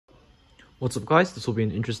What's up guys, this will be an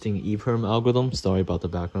interesting Perm algorithm. Sorry about the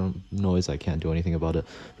background noise, I can't do anything about it.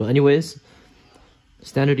 But anyways,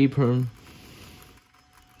 standard Perm.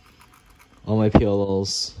 All my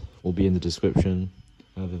PLLs will be in the description.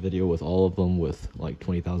 I have a video with all of them with like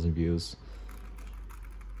 20,000 views.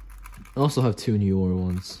 I also have two newer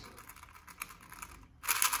ones.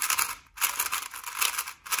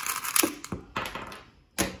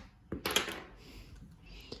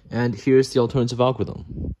 And here's the alternative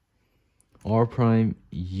algorithm. R prime,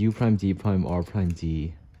 U prime, D prime, R prime,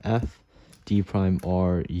 D, F, D prime,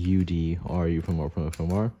 R, U, D, R, U prime, R prime, F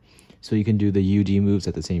prime, R. So you can do the U, D moves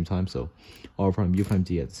at the same time. So R prime, U prime,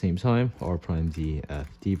 D at the same time, R prime, D, F,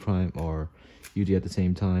 D prime, R, U, D at the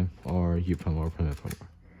same time, R, U prime, R prime, F prime, R.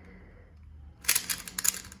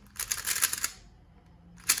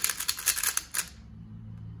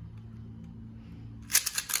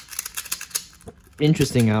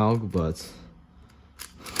 Interesting alg, but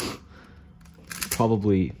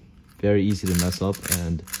probably very easy to mess up,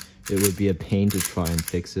 and it would be a pain to try and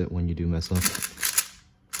fix it when you do mess up.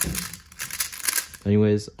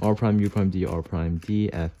 Anyways, R prime, U prime, D, R prime,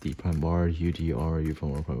 D, F, D prime, R, U, D, R, U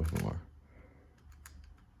prime, R prime, F prime, R.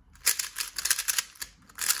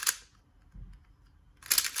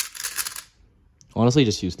 Honestly,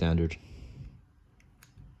 just use standard.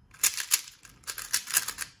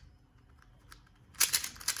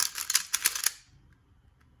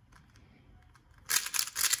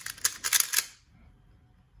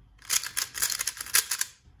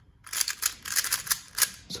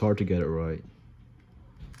 It's hard to get it right.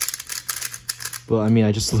 But I mean,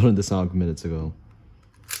 I just learned this alg minutes ago.